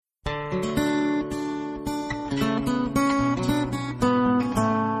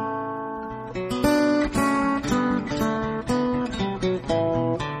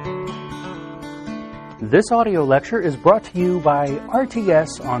This audio lecture is brought to you by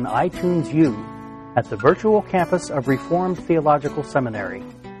RTS on iTunes U at the virtual campus of Reformed Theological Seminary.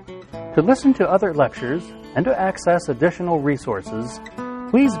 To listen to other lectures and to access additional resources,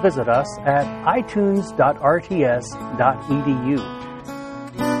 please visit us at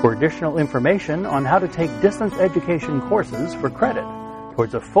itunes.rts.edu. For additional information on how to take distance education courses for credit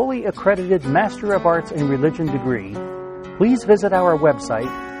towards a fully accredited Master of Arts in Religion degree, please visit our website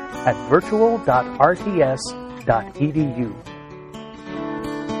at virtual.rts.edu.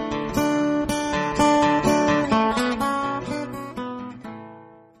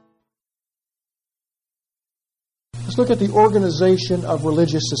 Let's look at the organization of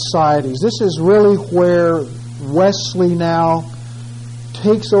religious societies. This is really where Wesley now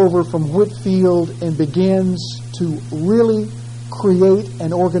takes over from Whitefield and begins to really create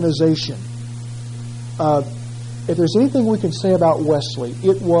an organization. If there's anything we can say about Wesley,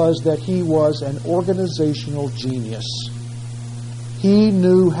 it was that he was an organizational genius. He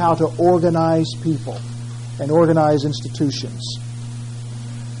knew how to organize people and organize institutions.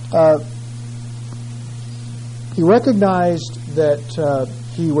 He recognized that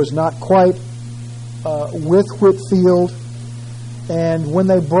he was not quite with Whitefield, and when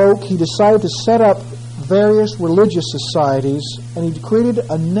they broke, he decided to set up various religious societies, and he created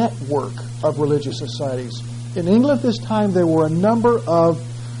a network of religious societies. In England at this time, there were a number of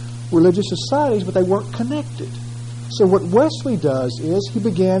religious societies, but they weren't connected. So what Wesley does is he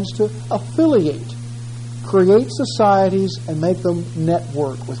begins to affiliate, create societies, and make them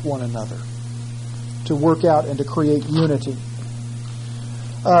network with one another to work out and to create unity.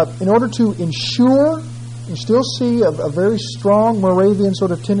 In order to ensure, you still see a very strong Moravian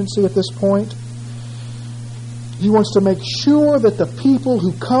sort of tendency at this point. He wants to make sure that the people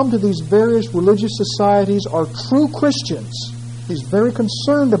who come to these various religious societies are true Christians. He's very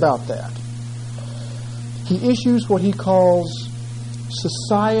concerned about that. He issues what he calls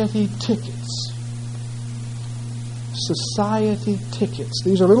society tickets. Society tickets.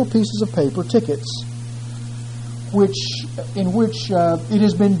 These are little pieces of paper, tickets, in which it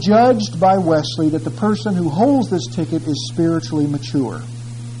has been judged by Wesley that the person who holds this ticket is spiritually mature.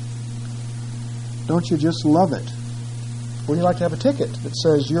 Don't you just love it? Wouldn't you like to have a ticket that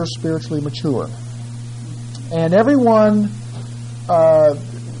says you're spiritually mature? And everyone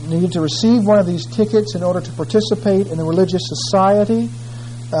needed to receive one of these tickets in order to participate in a religious society.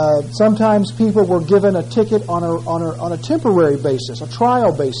 Sometimes people were given a ticket on a temporary basis, a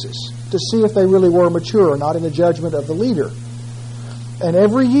trial basis, to see if they really were mature, not in the judgment of the leader. And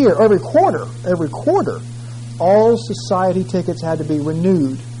every quarter, all society tickets had to be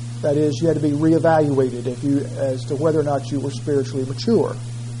renewed. That is, you had to be reevaluated as to whether or not you were spiritually mature.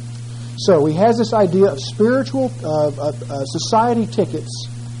 So he has this idea of spiritual society tickets,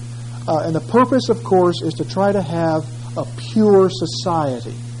 and the purpose, of course, is to try to have a pure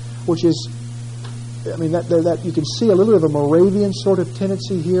society, which is, that you can see a little bit of a Moravian sort of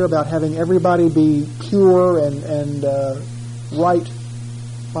tendency here about having everybody be pure and right.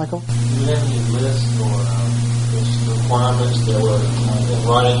 Michael? Do you have any list or requirements that were in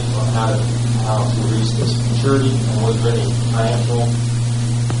writing on how to reach this maturity? And was there any financial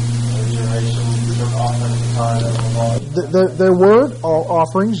remuneration? There were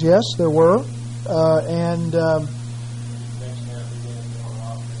offerings, yes, there were.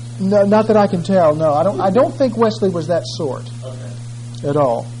 No, not that I can tell. No, I don't think Wesley was that sort at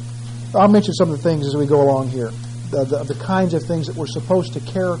all. I'll mention some of the things as we go along here. The kinds of things that were supposed to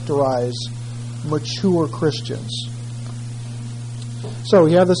characterize mature Christians. So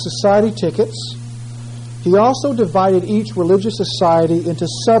we have the society tickets. He also divided each religious society into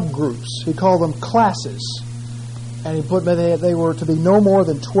subgroups. He called them classes. And he put they were to be no more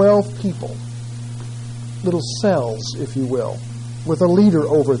than 12 people. Little cells, if you will, with a leader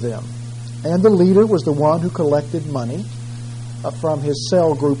over them. And the leader was the one who collected money from his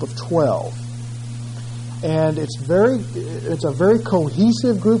cell group of 12. And it's a very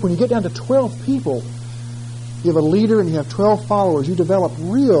cohesive group. When you get down to 12 people, you have a leader and you have 12 followers. You develop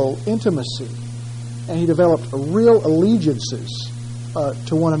real intimacy. And he developed real allegiances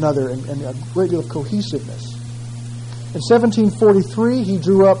to one another and a great deal of cohesiveness. In 1743, he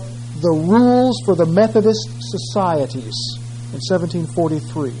drew up the rules for the Methodist societies. In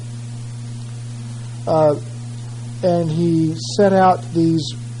 1743. And he set out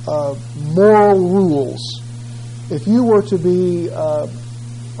these moral rules. If you were to be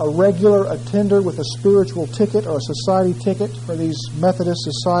a regular attender with a spiritual ticket or a society ticket for these Methodist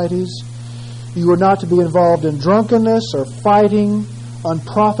societies, you were not to be involved in drunkenness or fighting,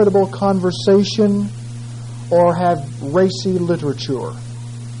 unprofitable conversation, or have racy literature.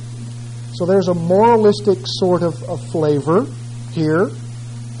 So there's a moralistic sort of flavor here.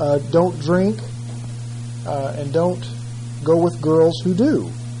 Don't drink and don't go with girls who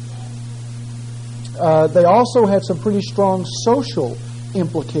do. They also had some pretty strong social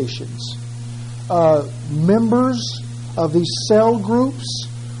implications. Members of these cell groups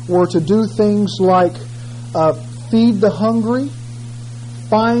were to do things like feed the hungry,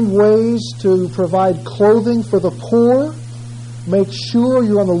 find ways to provide clothing for the poor, make sure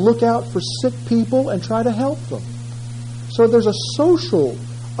you're on the lookout for sick people, and try to help them. So there's a social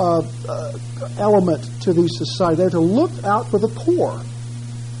element to these societies. They're to look out for the poor.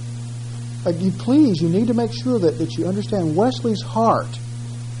 You need to make sure that you understand Wesley's heart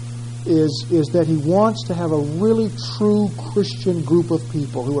is that he wants to have a really true Christian group of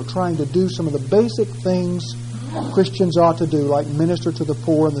people who are trying to do some of the basic things Christians ought to do, like minister to the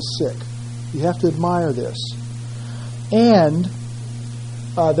poor and the sick. You have to admire this. And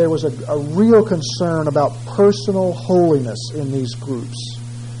there was a real concern about personal holiness in these groups.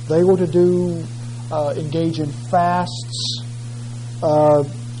 They were to engage in fasts,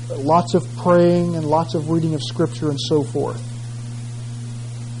 lots of praying and lots of reading of Scripture and so forth.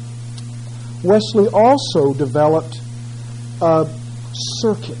 Wesley also developed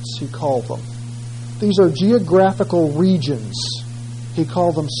circuits, he called them. These are geographical regions. He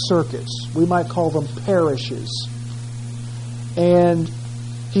called them circuits. We might call them parishes. And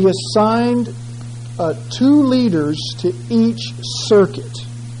he assigned 2 leaders to each circuit.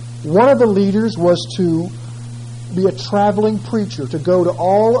 One of the leaders was to be a traveling preacher, to go to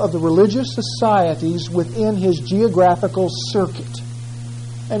all of the religious societies within his geographical circuit,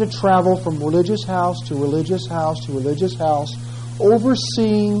 and to travel from religious house to religious house to religious house,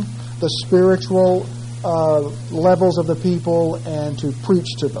 overseeing the spiritual levels of the people and to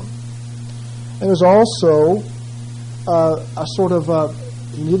preach to them. There was also a sort of,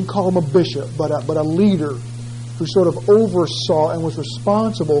 he didn't call him a bishop, but a leader who sort of oversaw and was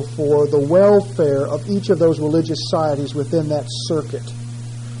responsible for the welfare of each of those religious societies within that circuit.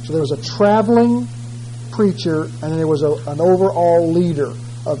 So there was a traveling preacher, and then there was an overall leader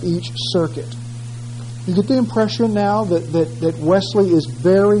of each circuit. You get the impression now that Wesley is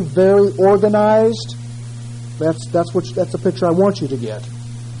very, very organized. That's the picture I want you to get.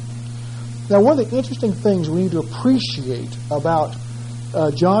 Now, one of the interesting things we need to appreciate about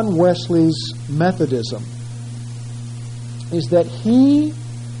John Wesley's Methodism is that he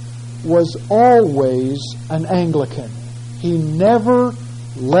was always an Anglican. He never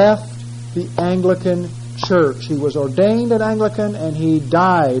left the Anglican Church. He was ordained an Anglican and he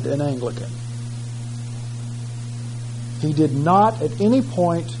died an Anglican. He did not at any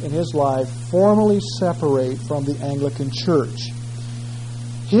point in his life formally separate from the Anglican Church.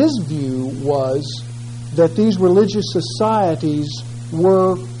 His view was that these religious societies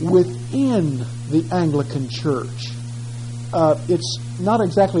were within the Anglican Church. It's not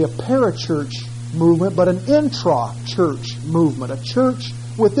exactly a parachurch movement, but an intra-church movement, a church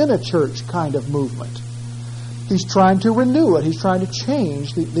within a church kind of movement. He's trying to renew it. He's trying to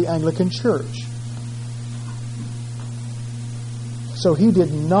change the Anglican Church. So he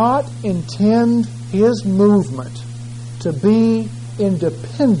did not intend his movement to be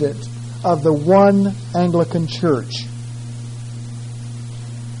independent of the one Anglican Church.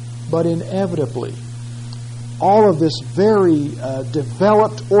 But inevitably, all of this very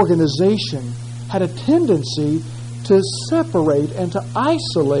developed organization had a tendency to separate and to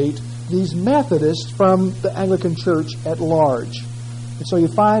isolate these Methodists from the Anglican Church at large. And so you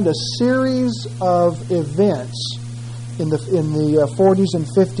find a series of events in the 40s and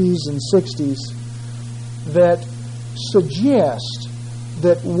 50s and 60s that suggest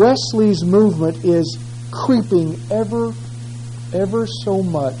that Wesley's movement is creeping ever so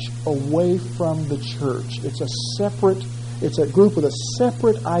much away from the church. It's a group with a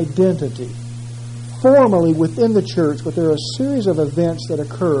separate identity, formally within the church, but there are a series of events that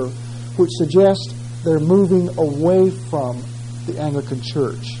occur which suggest they're moving away from the Anglican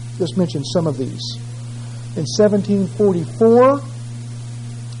Church. Just mention some of these. In 1744,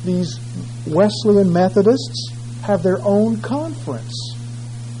 these Wesleyan Methodists have their own conference.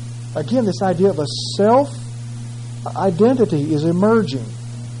 Again, this idea of a self-identity is emerging.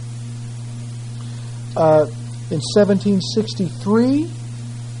 In 1763,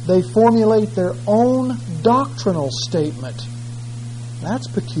 they formulate their own doctrinal statement. That's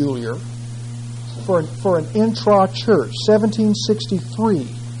peculiar for an intra-church.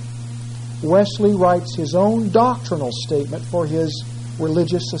 1763, Wesley writes his own doctrinal statement for his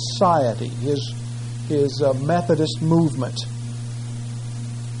religious society, his Methodist movement.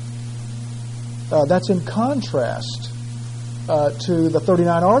 That's in contrast to the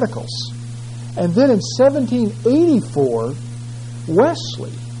 39 Articles. And then in 1784,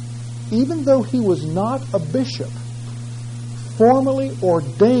 Wesley, even though he was not a bishop, formally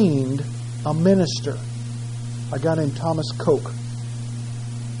ordained a minister, a guy named Thomas Coke.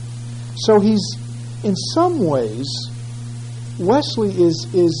 So he's, in some ways, Wesley is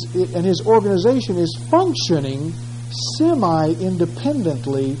and his organization is functioning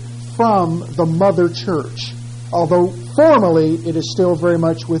semi-independently from the mother church, although formally it is still very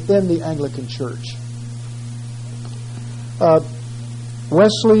much within the Anglican Church.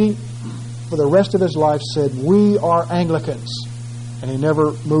 Wesley, for the rest of his life, said, "We are Anglicans," and he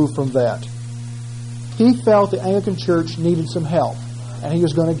never moved from that. He felt the Anglican Church needed some help, and he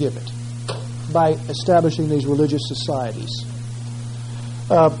was going to give it by establishing these religious societies.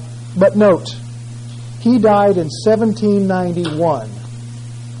 But note, he died in 1791,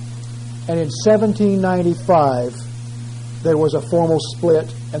 and in 1795 there was a formal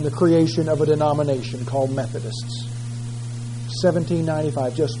split and the creation of a denomination called Methodists.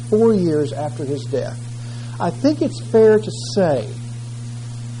 1795, just 4 years after his death. I think it's fair to say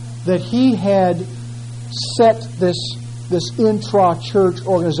that he had set this intra-church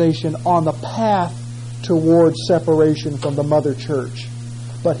organization on the path towards separation from the mother church,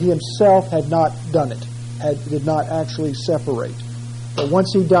 but he himself had not done it, did not actually separate. But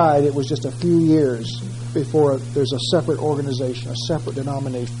once he died, it was just a few years before there's a separate organization, a separate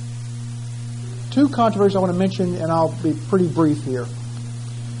denomination. Two controversies I want to mention, and I'll be pretty brief here.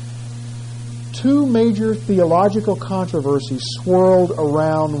 Two major theological controversies swirled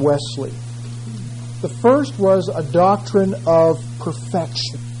around Wesley. The first was a doctrine of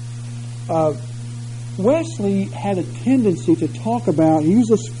perfection. Wesley had a tendency to talk about, he used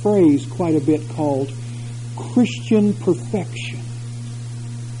this phrase quite a bit called Christian perfection.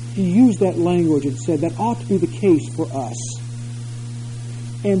 He used that language and said that ought to be the case for us.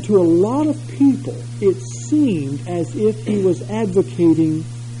 And to a lot of people, it seemed as if he was advocating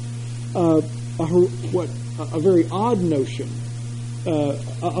a very odd notion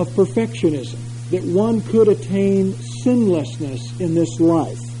of perfectionism, that one could attain sinlessness in this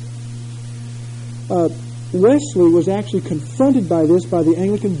life. Wesley was actually confronted by this by the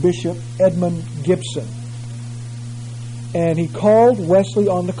Anglican bishop Edmund Gibson. And he called Wesley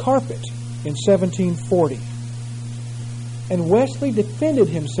on the carpet in 1740. And Wesley defended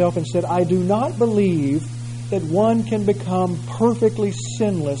himself and said, "I do not believe that one can become perfectly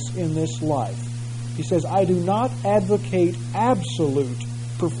sinless in this life." He says, "I do not advocate absolute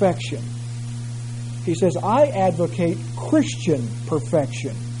perfection." He says, "I advocate Christian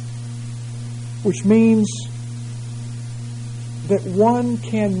perfection," which means that one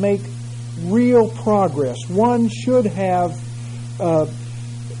can make real progress. One should have a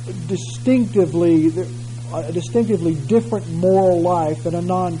distinctively different moral life than a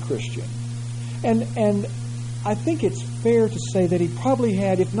non-Christian. And I think it's fair to say that he probably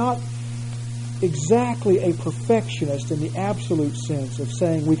had, if not exactly a perfectionist in the absolute sense of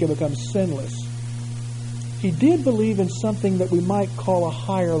saying we can become sinless, he did believe in something that we might call a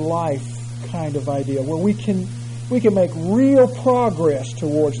higher life kind of idea, where we can make real progress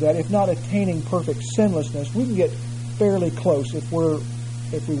towards that. If not attaining perfect sinlessness, we can get fairly close if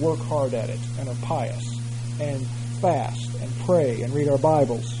we work hard at it and are pious and fast and pray and read our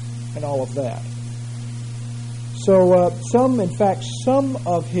Bibles and all of that. So some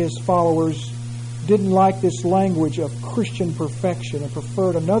of his followers didn't like this language of Christian perfection and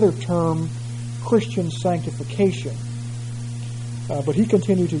preferred another term, Christian sanctification. But he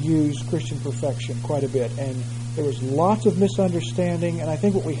continued to use Christian perfection quite a bit. And there was lots of misunderstanding. And I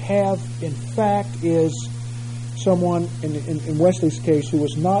think what we have, in fact, is someone, in Wesley's case, who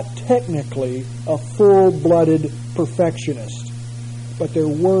was not technically a full-blooded perfectionist. But there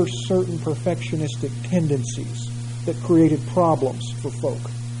were certain perfectionistic tendencies that created problems for folk.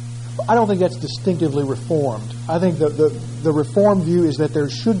 I don't think that's distinctively Reformed. I think the Reformed view is that there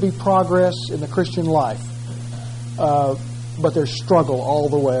should be progress in the Christian life, but there's struggle all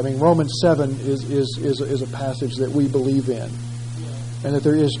the way. I mean, Romans 7 is a passage that we believe in, and that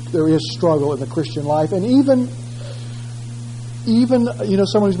there is struggle in the Christian life, and even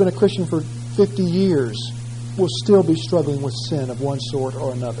someone who's been a Christian for 50 years will still be struggling with sin of one sort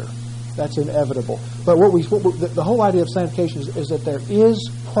or another. That's inevitable. But the whole idea of sanctification is that there is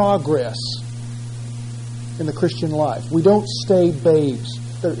progress in the Christian life. We don't stay babes.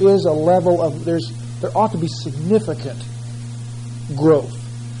 There is a level of there ought to be significant growth.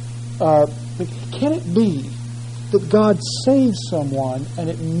 Can it be that God saves someone and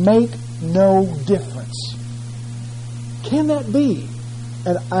it make no difference? Can that be?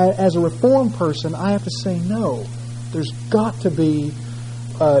 And as a Reformed person, I have to say no. There's got to be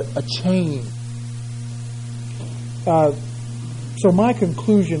a change So my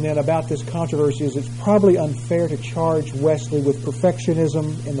conclusion then about this controversy is it's probably unfair to charge Wesley with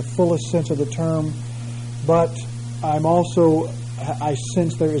perfectionism in the fullest sense of the term, but I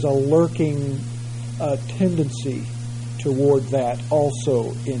sense there is a lurking tendency toward that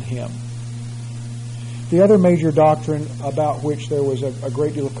also in him. The other major doctrine about which there was a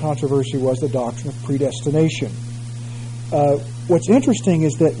great deal of controversy was the doctrine of predestination. What's interesting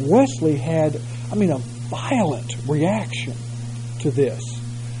is that Wesley had, a violent reaction to this.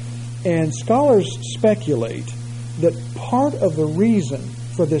 And scholars speculate that part of the reason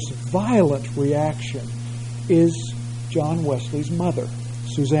for this violent reaction is John Wesley's mother,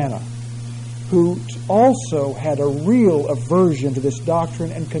 Susanna, who also had a real aversion to this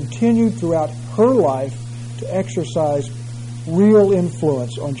doctrine and continued throughout her life to exercise real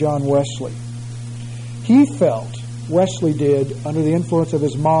influence on John Wesley. Wesley did, under the influence of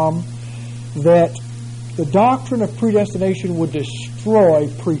his mom, that the doctrine of predestination would destroy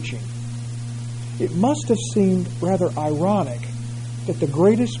preaching. It must have seemed rather ironic that the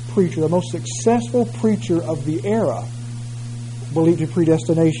greatest preacher, the most successful preacher of the era, believed in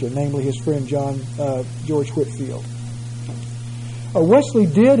predestination, namely his friend George Whitefield. Wesley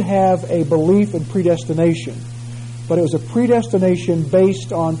did have a belief in predestination, but it was a predestination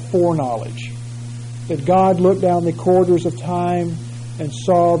based on foreknowledge. That God looked down the corridors of time and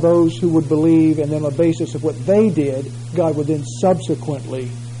saw those who would believe, and then on the basis of what they did, God would then subsequently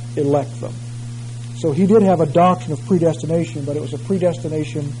elect them. So he did have a doctrine of predestination, but it was a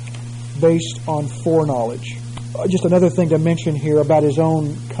predestination based on foreknowledge. Just another thing to mention here about his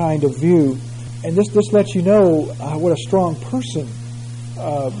own kind of view, and this lets you know what a strong person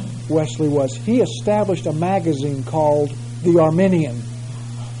Wesley was. He established a magazine called The Arminian.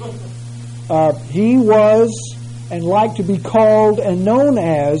 He was and liked to be called and known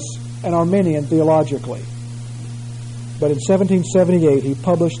as an Arminian theologically. But in 1778, he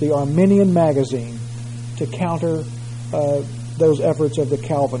published the Arminian magazine to counter those efforts of the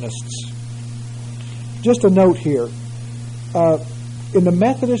Calvinists. Just a note here. In the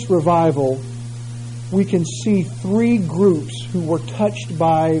Methodist revival, we can see three groups who were touched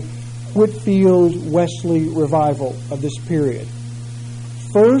by Whitefield-Wesley revival of this period.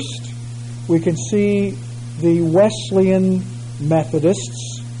 First, we can see the Wesleyan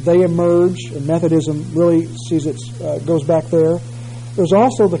Methodists. They emerge, and Methodism really goes back there. There's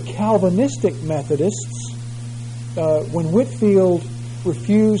also the Calvinistic Methodists. When Whitefield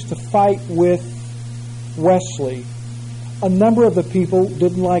refused to fight with Wesley, a number of the people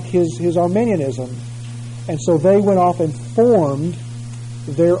didn't like his Arminianism, and so they went off and formed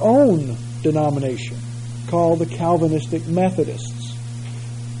their own denomination called the Calvinistic Methodists.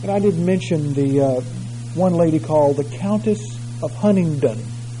 And I did mention the one lady called the Countess of Huntingdon,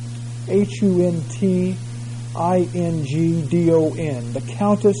 Huntindon, the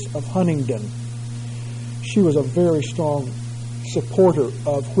Countess of Huntingdon. She was a very strong supporter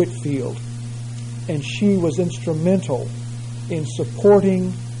of Whitefield, and she was instrumental in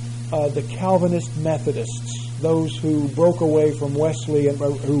supporting the Calvinist Methodists, those who broke away from Wesley and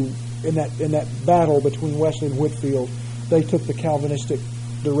who in that battle between Wesley and Whitefield, they took the Calvinistic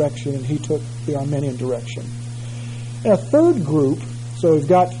direction and he took the Arminian direction. And a third group, so we've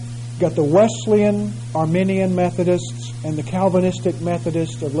got the Wesleyan Arminian Methodists and the Calvinistic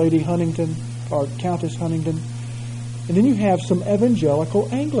Methodists of Lady Huntingdon or Countess Huntingdon, and then you have some evangelical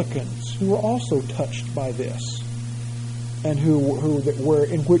Anglicans who were also touched by this, and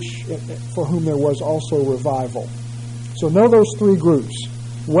for whom there was also revival. So know those three groups: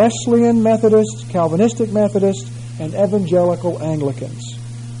 Wesleyan Methodists, Calvinistic Methodists, and evangelical Anglicans.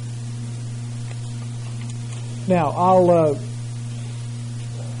 Now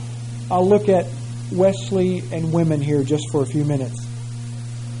I'll look at Wesley and women here just for a few minutes.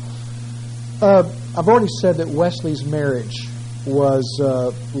 I've already said that Wesley's marriage was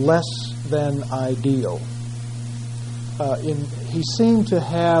less than ideal. He seemed to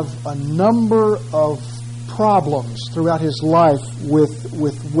have a number of problems throughout his life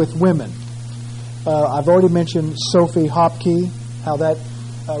with women. I've already mentioned Sophie Hopke, how that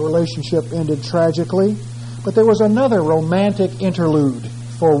relationship ended tragically. But there was another romantic interlude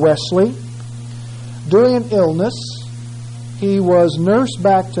for Wesley. During an illness, he was nursed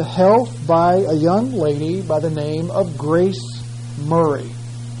back to health by a young lady by the name of Grace Murray,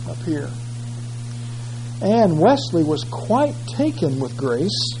 up here. And Wesley was quite taken with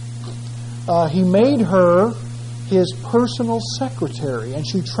Grace. He made her his personal secretary, and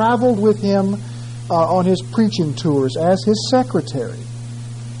she traveled with him on his preaching tours as his secretary.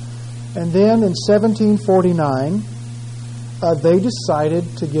 And then in 1749, they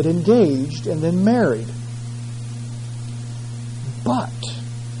decided to get engaged and then married. But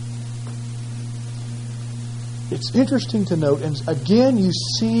it's interesting to note, and again you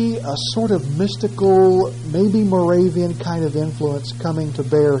see a sort of mystical, maybe Moravian kind of influence coming to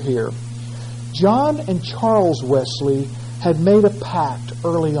bear here. John and Charles Wesley had made a pact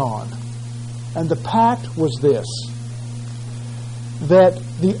early on. And the pact was this: that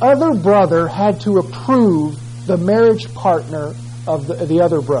the other brother had to approve the marriage partner of the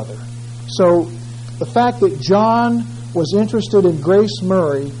other brother. So the fact that John was interested in Grace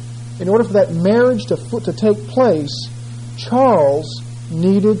Murray, in order for that marriage to take place, Charles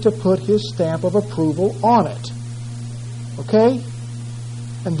needed to put his stamp of approval on it. Okay?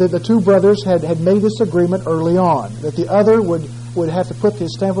 And the two brothers had made this agreement early on, that the other would have to put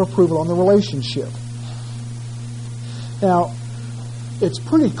his stamp of approval on the relationship. Now, it's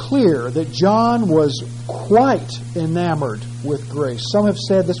pretty clear that John was quite enamored with Grace. Some have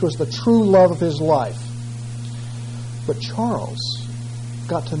said this was the true love of his life. But Charles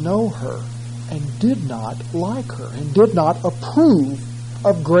got to know her and did not like her and did not approve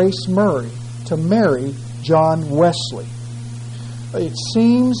of Grace Murray to marry John Wesley. It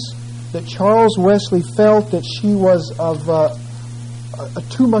seems that Charles Wesley felt that she was of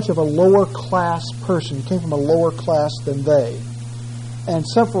too much of a lower class person. He came from a lower class than they. And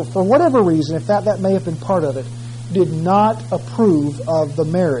so for whatever reason, if that may have been part of it, did not approve of the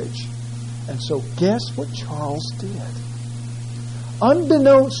marriage. And so guess what Charles did?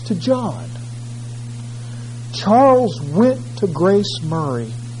 Unbeknownst to John, Charles went to Grace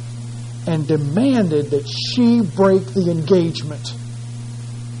Murray and demanded that she break the engagement.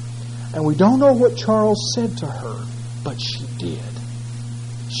 And we don't know what Charles said to her, but she did.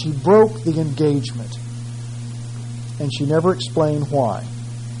 She broke the engagement. And she never explained why.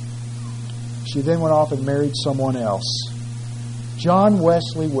 She then went off and married someone else. John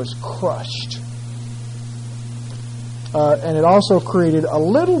Wesley was crushed. And it also created a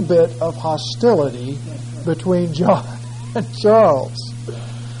little bit of hostility between John and Charles.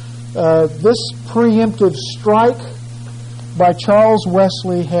 This preemptive strike by Charles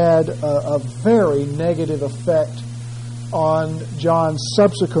Wesley had a very negative effect on John's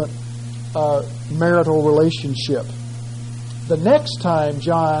subsequent marital relationship. The next time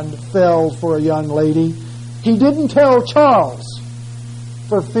John fell for a young lady, he didn't tell Charles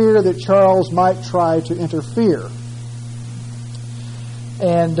for fear that Charles might try to interfere.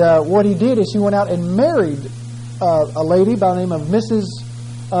 And what he did is he went out and married a lady by the name of Mrs.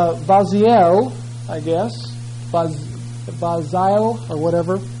 Vaziel, I guess. Vaziel or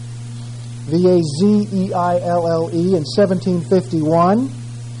whatever. Vazeille in 1751.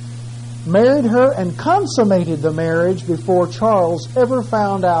 Married her and consummated the marriage before Charles ever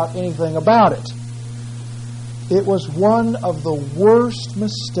found out anything about it. It was one of the worst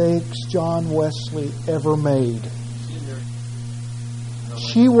mistakes John Wesley ever made.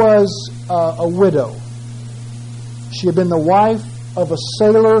 She was a widow. She had been the wife of a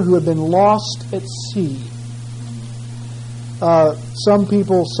sailor who had been lost at sea. Some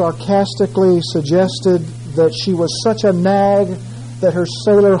people sarcastically suggested that she was such a nag that her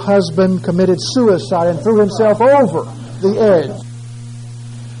sailor husband committed suicide and threw himself over the edge.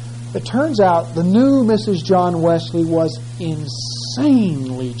 It turns out the new Mrs. John Wesley was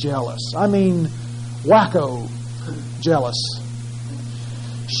insanely jealous. I mean, wacko jealous.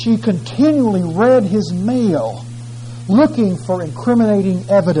 She continually read his mail, looking for incriminating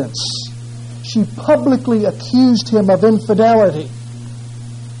evidence. She publicly accused him of infidelity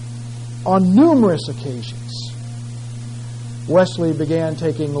on numerous occasions. Wesley began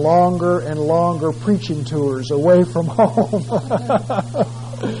taking longer and longer preaching tours away from home.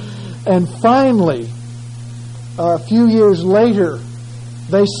 And finally, a few years later,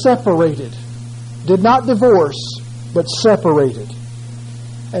 they separated. Did not divorce, but separated.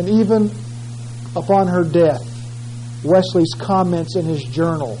 And even upon her death, Wesley's comments in his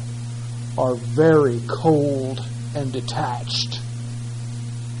journal are very cold and detached.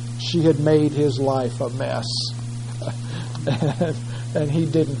 She had made his life a mess. And he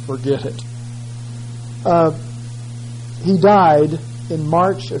didn't forget it. He died in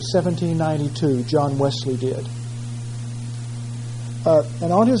March of 1792, John Wesley did.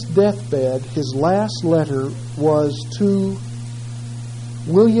 And on his deathbed, his last letter was to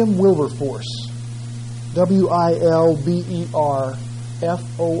William Wilberforce, Wilberforce.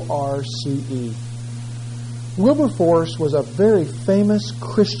 Wilberforce was a very famous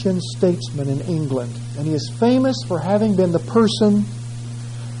Christian statesman in England, and he is famous for having been the person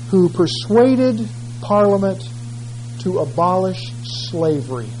who persuaded Parliament to abolish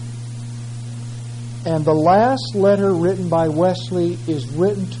slavery. And the last letter written by Wesley is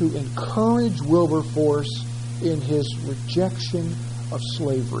written to encourage Wilberforce in his rejection of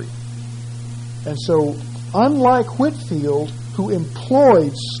slavery. And so, unlike Whitefield, who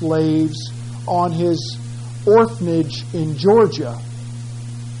employed slaves on his orphanage in Georgia,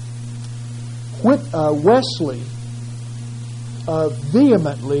 Wesley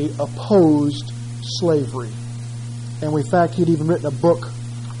vehemently opposed slavery. And in fact, he'd even written a book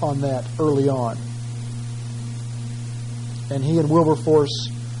on that early on. And he and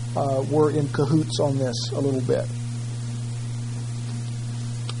Wilberforce were in cahoots on this a little bit.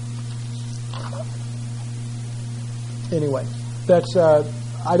 Anyway, that's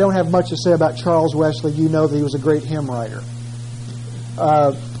I don't have much to say about Charles Wesley. You know that he was a great hymn writer.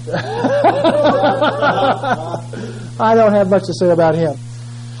 I don't have much to say about him.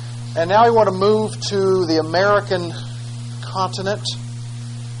 And now we want to move to the American continent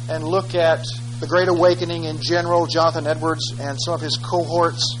and look at the Great Awakening in general, Jonathan Edwards and some of his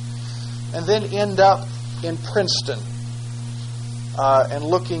cohorts, and then end up in Princeton and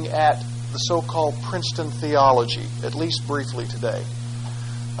looking at the so-called Princeton theology, at least briefly today.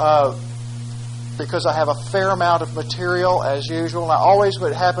 Because I have a fair amount of material, as usual. And always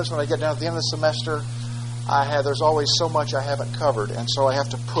what happens when I get down at the end of the semester, there's always so much I haven't covered, and so I have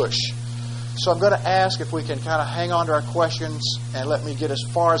to push. So I'm going to ask if we can kind of hang on to our questions and let me get as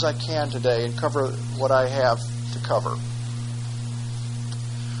far as I can today and cover what I have to cover.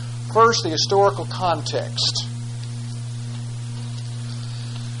 First, the historical context.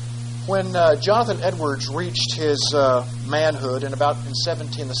 When Jonathan Edwards reached his manhood in the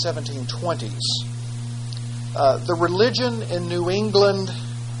 1720s, the religion in New England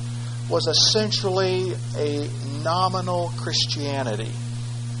was essentially a nominal Christianity.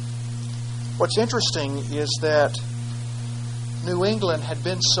 What's interesting is that New England had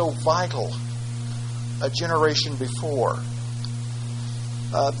been so vital a generation before.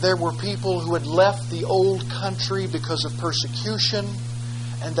 There were people who had left the old country because of persecution,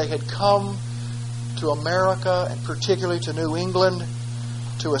 and they had come to America, and particularly to New England,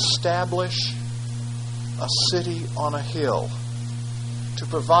 to establish a city on a hill, to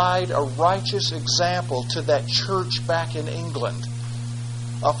provide a righteous example to that church back in England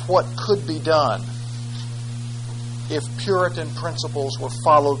of what could be done if Puritan principles were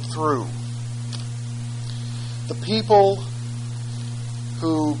followed through. The people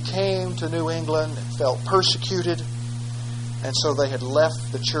who came to New England felt persecuted, and so they had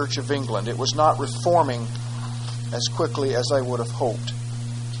left the Church of England. It was not reforming as quickly as they would have hoped.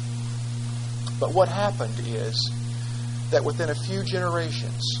 But what happened is that within a few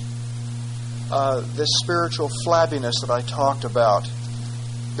generations, this spiritual flabbiness that I talked about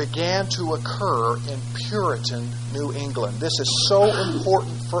began to occur in Puritan New England. This is so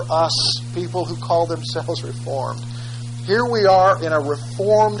important for us, people who call themselves Reformed. Here we are in a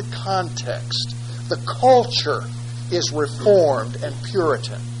Reformed context. The culture is Reformed and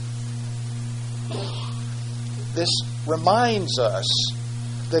Puritan. This reminds us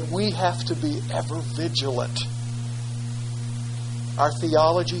that we have to be ever vigilant. Our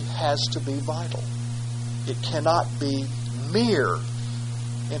theology has to be vital. It cannot be mere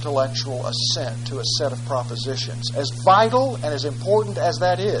intellectual assent to a set of propositions. As vital and as important as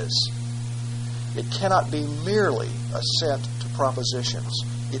that is, it cannot be merely assent to propositions.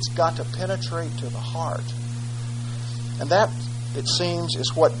 It's got to penetrate to the heart. And that, it seems,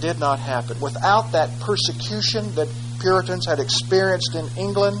 is what did not happen. Without that persecution that Puritans had experienced in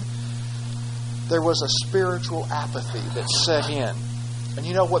England, there was a spiritual apathy that set in. And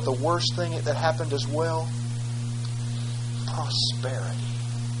you know what the worst thing that happened as well? Prosperity.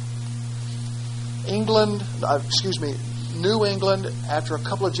 New England, after a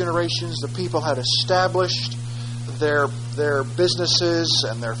couple of generations, the people had established their businesses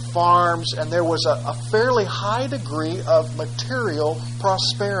and their farms, and there was a fairly high degree of material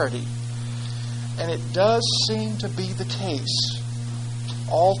prosperity. And it does seem to be the case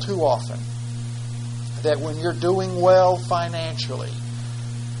all too often that when you're doing well financially,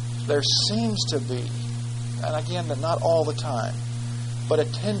 there seems to be, and again, not all the time, but a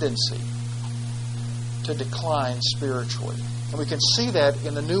tendency to decline spiritually. And we can see that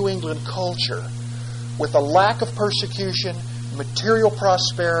in the New England culture. With a lack of persecution, material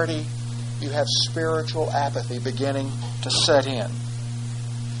prosperity, you have spiritual apathy beginning to set in.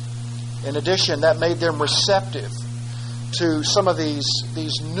 In addition, that made them receptive to some of these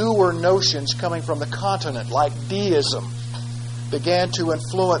newer notions coming from the continent, like deism, began to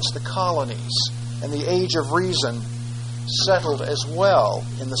influence the colonies, and the Age of Reason settled as well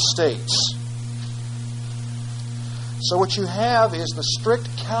in the States. So what you have is the strict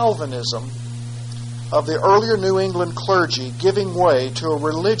Calvinism of the earlier New England clergy giving way to a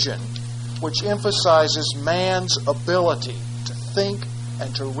religion which emphasizes man's ability to think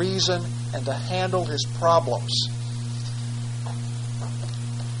and to reason and to handle his problems.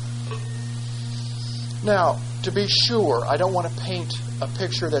 Now, to be sure, I don't want to paint a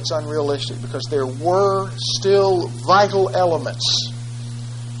picture that's unrealistic, because there were still vital elements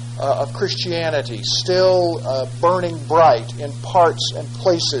of Christianity still burning bright in parts and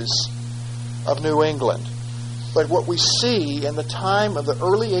places of New England. But what we see in the time of the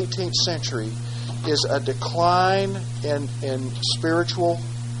early 18th century is a decline in spiritual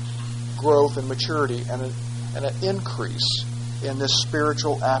growth and maturity, and an increase in this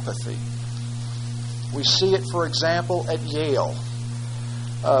spiritual apathy. We see it, for example, at Yale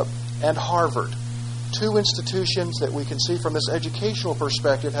and Harvard, two institutions that we can see from this educational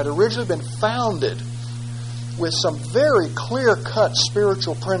perspective had originally been founded with some very clear-cut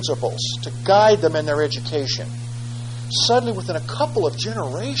spiritual principles to guide them in their education. Suddenly, within a couple of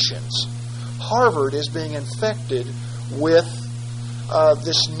generations, Harvard is being infected with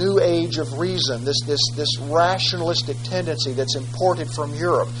this new age of reason, this rationalistic tendency that's imported from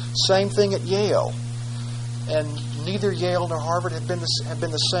Europe. Same thing at Yale. And neither Yale nor Harvard have been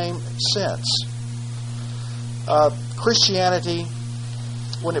the same since. Christianity,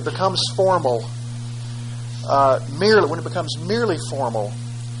 when it becomes formal, merely formal,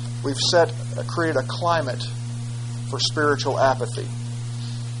 we've created a climate for spiritual apathy.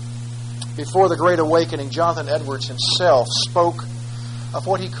 Before the Great Awakening, Jonathan Edwards himself spoke of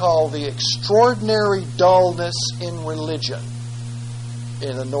what he called the extraordinary dullness in religion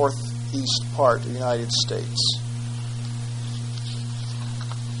in the northeast part of the United States.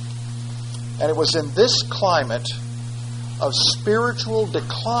 And it was in this climate of spiritual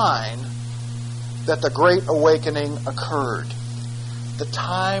decline that the Great Awakening occurred. The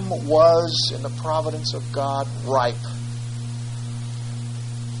time was, in the providence of God, ripe.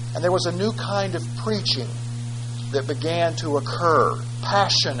 And there was a new kind of preaching that began to occur,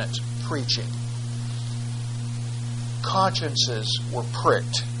 passionate preaching. Consciences were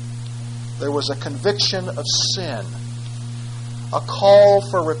pricked. There was a conviction of sin, a call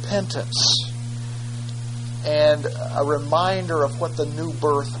for repentance, and a reminder of what the new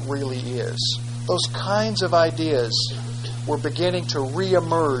birth really is. Those kinds of ideas were beginning to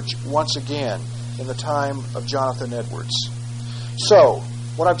reemerge once again in the time of Jonathan Edwards. So,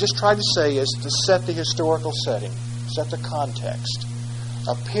 what I've just tried to say is to set the historical setting, set the context.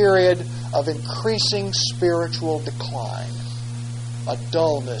 A period of increasing spiritual decline, a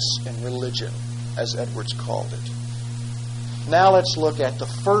dullness in religion, as Edwards called it. Now let's look at the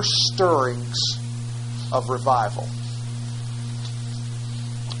first stirrings of revival.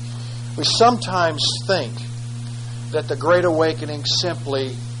 We sometimes think that the Great Awakening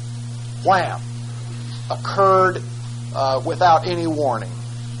simply, wham, occurred without any warning.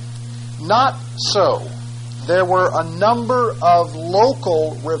 Not so. There were a number of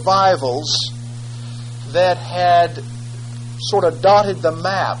local revivals that had sort of dotted the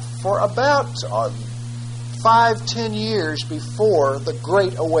map for about 5-10 years before the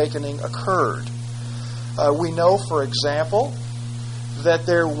Great Awakening occurred. We know, for example, that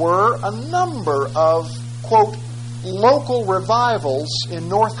there were a number of, quote, local revivals in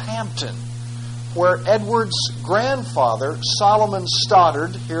Northampton, where Edward's grandfather, Solomon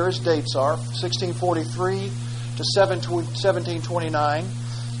Stoddard, here his dates are, 1643 to 1729,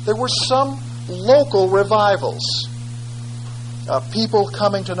 there were some local revivals. People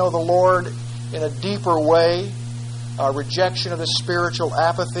coming to know the Lord in a deeper way, rejection of the spiritual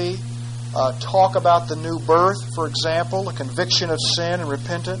apathy, talk about the new birth, for example, a conviction of sin and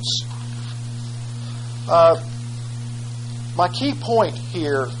repentance. My key point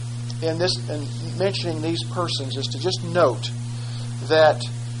here in mentioning these persons is to just note that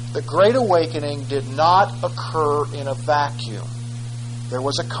the Great Awakening did not occur in a vacuum. There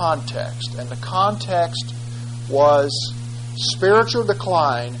was a context, and the context was spiritual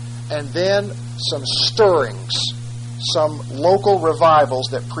decline and then some stirrings, some local revivals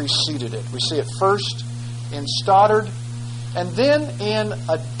that preceded it. We see it first in Stoddard, and then in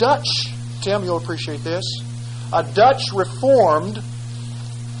a Dutch, Tim, you'll appreciate this, a Dutch Reformed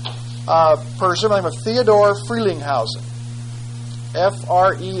person by the name of Theodore Frelinghuysen,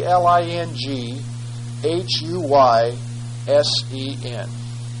 Frelinghuysen,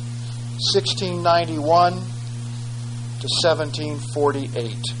 1691 to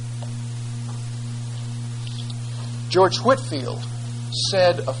 1748. George Whitefield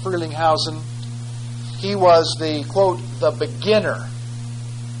said of Frelinghuysen, he was the, quote, the beginner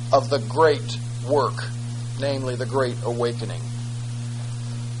of the great work, namely the Great Awakening.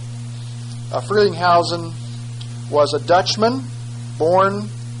 Frelinghuysen was a Dutchman, born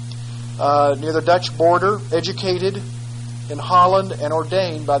near the Dutch border, educated in Holland and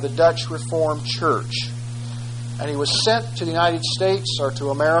ordained by the Dutch Reformed Church. And he was sent to the United States or to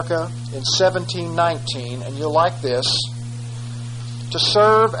America in 1719, and you'll like this, to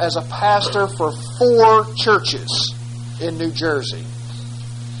serve as a pastor for 4 churches in New Jersey.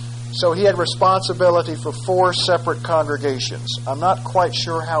 So he had responsibility for 4 separate congregations. I'm not quite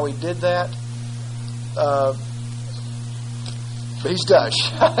sure how he did that. But he's Dutch.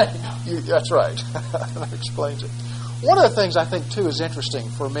 That's right. That explains it. One of the things I think, too, is interesting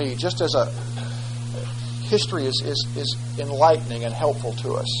for me, just as a history is enlightening and helpful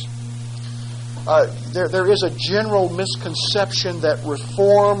to us. There is a general misconception that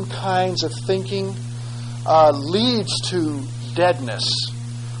Reformed kinds of thinking leads to deadness.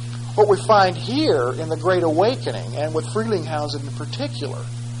 What we find here in the Great Awakening, and with Frelinghuysen in particular,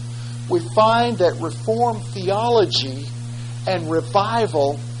 we find that Reformed theology and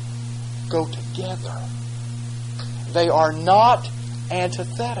revival go together. They are not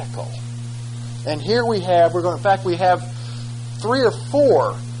antithetical. And here we have, we have 3 or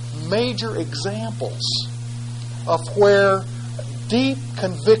 4 major examples of where deep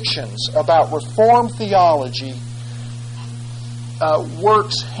convictions about Reformed theology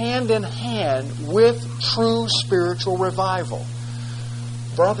works hand in hand with true spiritual revival.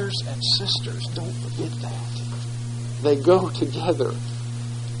 Brothers and sisters, don't forget that. They go together.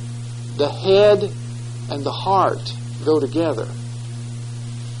 The head and the heart go together.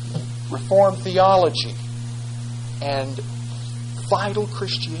 Reformed theology and vital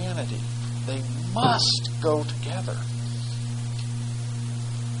Christianity, they must go together.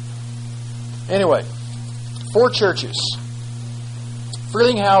 Anyway, 4 churches.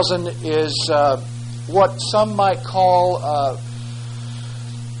 Frelinghuysen is what some might call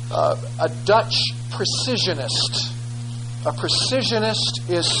a Dutch precisionist. A precisionist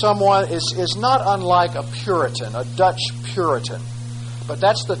is not unlike a Puritan, a Dutch Puritan. But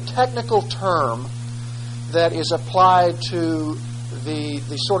that's the technical term that is applied to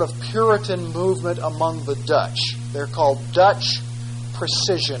the sort of Puritan movement among the Dutch. They're called Dutch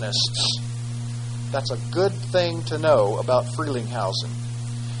precisionists. That's a good thing to know about Frelinghuysen.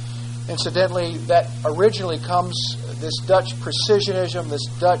 Incidentally, that originally comes, this Dutch precisionism, this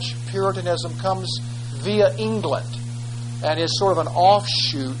Dutch Puritanism comes via England and is sort of an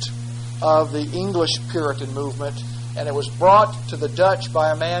offshoot of the English Puritan movement. And it was brought to the Dutch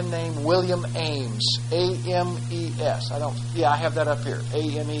by a man named William Ames, A-M-E-S. I have that up here,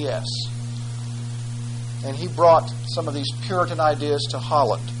 A-M-E-S. And he brought some of these Puritan ideas to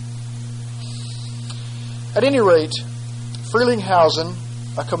Holland. At any rate, Frelinghuysen,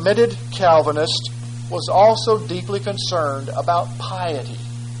 a committed Calvinist, was also deeply concerned about piety.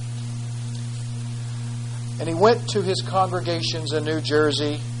 And he went to his congregations in New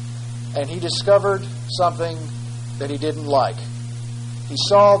Jersey, and he discovered something that he didn't like. He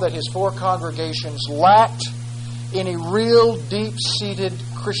saw that his 4 congregations lacked any real deep-seated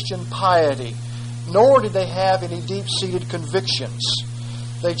Christian piety, nor did they have any deep-seated convictions.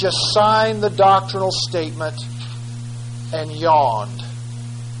 They just signed the doctrinal statement and yawned.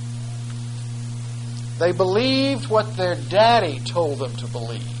 They believed what their daddy told them to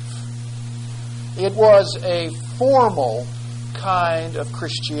believe. It was a formal kind of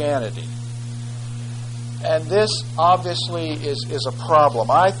Christianity. And this obviously is a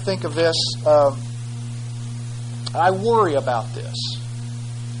problem. I think of this, I worry about this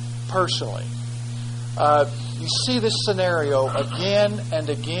personally. You see this scenario again and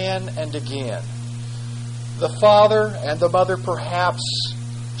again and again. The father and the mother perhaps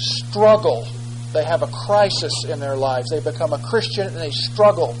struggle. They have a crisis in their lives. They become a Christian and they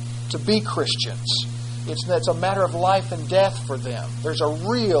struggle to be Christians. It's a matter of life and death for them. There's a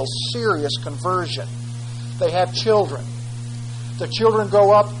real serious conversion. They have children. The children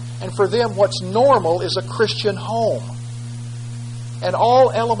grow up, and for them what's normal is a Christian home. And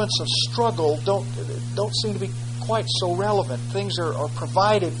all elements of struggle don't seem to be quite so relevant. Things are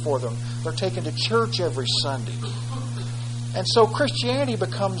provided for them. They're taken to church every Sunday. And so Christianity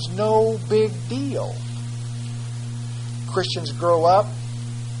becomes no big deal. Christians grow up,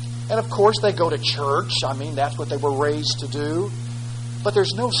 and of course they go to church. I mean, that's what they were raised to do. But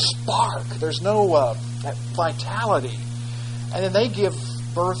there's no spark. There's no that vitality. And then they give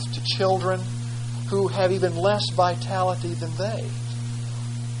birth to children who have even less vitality than they.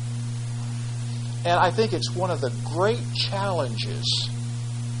 And I think it's one of the great challenges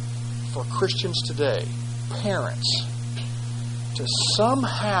for Christians today, parents, to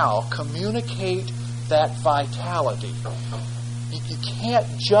somehow communicate that vitality. You can't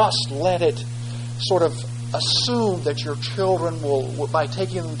just let it sort of assume that your children will, by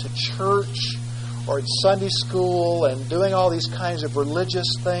taking them to church or in Sunday school and doing all these kinds of religious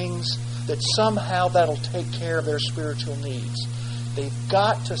things, that somehow that'll take care of their spiritual needs. They've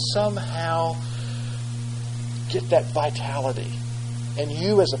got to somehow get that vitality. And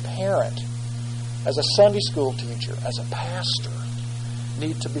you as a parent, as a Sunday school teacher, as a pastor,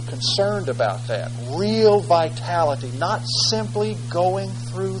 need to be concerned about that. Real vitality, not simply going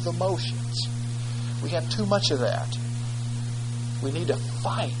through the motions. We have too much of that. We need to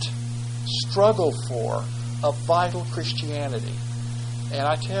fight, struggle for a vital Christianity. And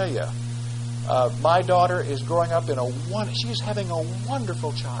I tell you, my daughter is growing up she's having a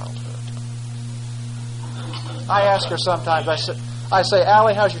wonderful childhood. I ask her sometimes, I say,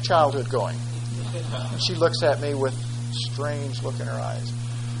 Allie, how's your childhood going? And she looks at me with strange look in her eyes.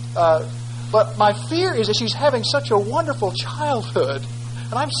 But my fear is that she's having such a wonderful childhood,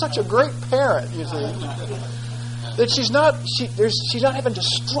 and I'm such a great parent, you see, that she's not having to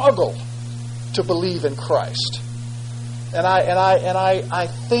struggle to believe in Christ. And I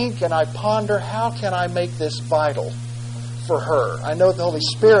think and I ponder, how can I make this vital for her? I know the Holy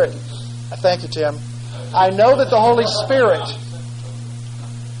Spirit. I thank you, Tim. I know that the Holy Spirit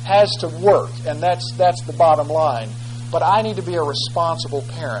has to work, and that's the bottom line. But I need to be a responsible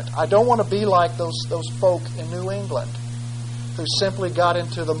parent. I don't want to be like those folk in New England who simply got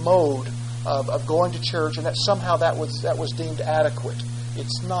into the mode of going to church, and that somehow that was deemed adequate.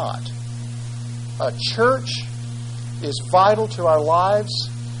 It's not. A church is vital to our lives,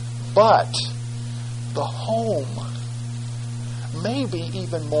 but the home may be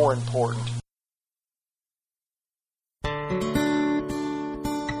even more important.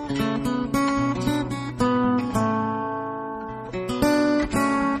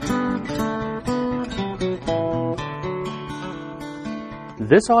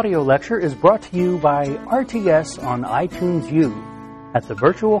 This audio lecture is brought to you by RTS on iTunes U at the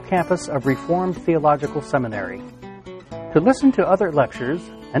virtual campus of Reformed Theological Seminary. To listen to other lectures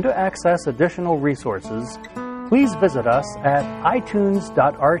and to access additional resources, please visit us at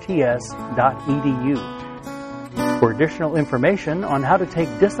itunes.rts.edu. For additional information on how to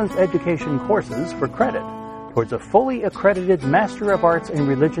take distance education courses for credit towards a fully accredited Master of Arts in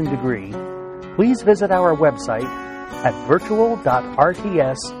Religion degree, please visit our website at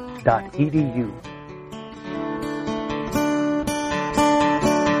virtual.rts.edu.